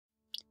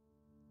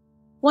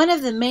One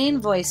of the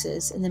main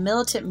voices in the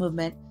militant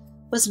movement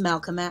was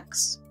Malcolm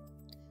X.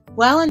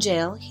 While in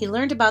jail, he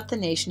learned about the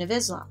Nation of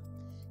Islam.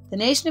 The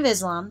Nation of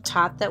Islam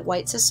taught that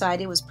white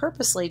society was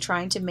purposely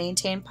trying to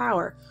maintain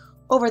power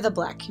over the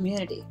black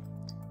community.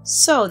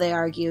 So, they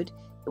argued,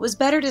 it was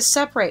better to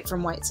separate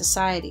from white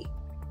society.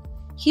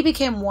 He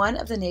became one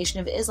of the Nation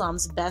of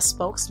Islam's best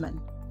spokesmen.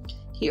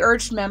 He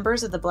urged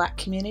members of the black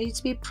community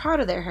to be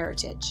proud of their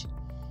heritage.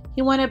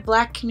 He wanted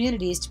black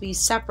communities to be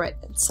separate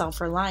and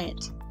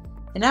self-reliant.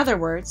 In other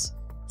words,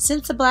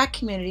 since the black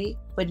community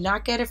would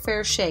not get a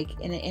fair shake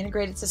in an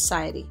integrated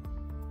society,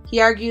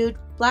 he argued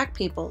black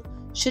people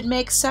should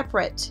make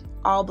separate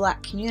all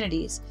black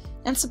communities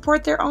and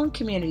support their own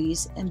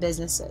communities and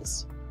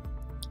businesses.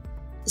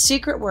 The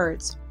secret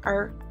words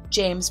are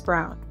James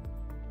Brown.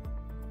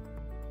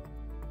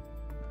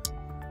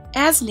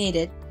 As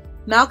needed,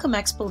 Malcolm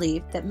X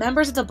believed that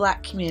members of the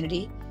black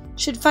community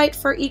should fight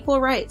for equal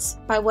rights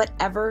by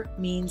whatever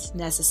means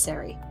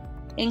necessary,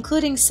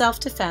 including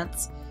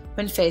self-defense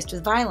when faced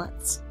with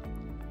violence.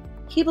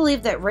 He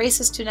believed that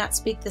racists do not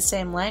speak the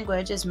same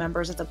language as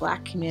members of the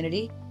black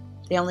community.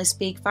 They only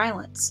speak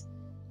violence.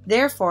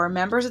 Therefore,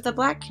 members of the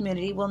black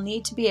community will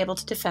need to be able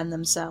to defend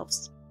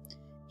themselves.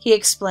 He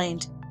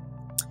explained,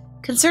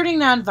 concerning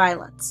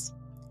nonviolence,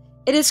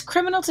 it is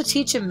criminal to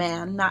teach a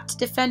man not to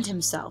defend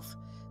himself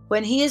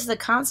when he is the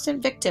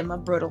constant victim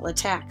of brutal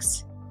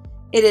attacks.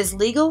 It is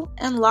legal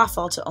and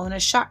lawful to own a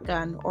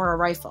shotgun or a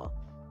rifle.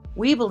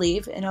 We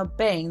believe in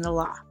obeying the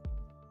law.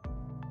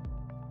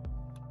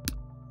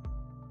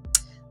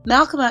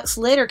 Malcolm X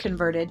later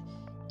converted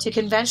to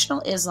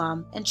conventional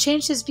Islam and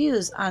changed his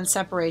views on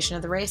separation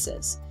of the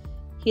races.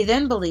 He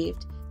then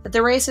believed that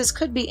the races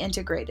could be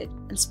integrated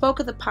and spoke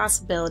of the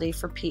possibility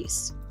for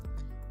peace.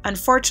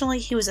 Unfortunately,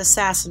 he was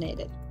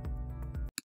assassinated.